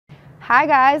Hi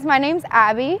guys, my name's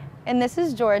Abby and this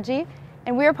is Giorgi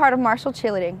and we are part of Marshall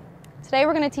Cheerleading. Today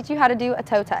we're going to teach you how to do a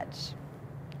toe touch.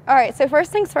 Alright, so first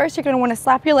things first, you're going to want to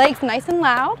slap your legs nice and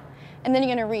loud and then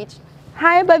you're going to reach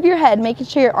high above your head, making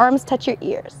sure your arms touch your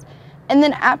ears. And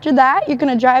then after that, you're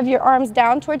going to drive your arms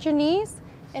down towards your knees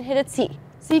and hit a T.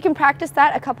 So you can practice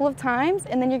that a couple of times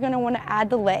and then you're going to want to add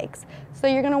the legs. So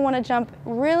you're going to want to jump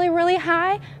really, really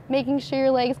high, making sure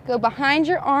your legs go behind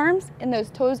your arms and those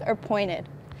toes are pointed.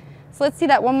 So let's see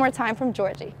that one more time from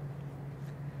Giorgi.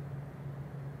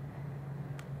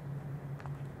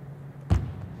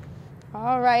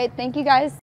 All right, thank you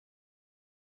guys.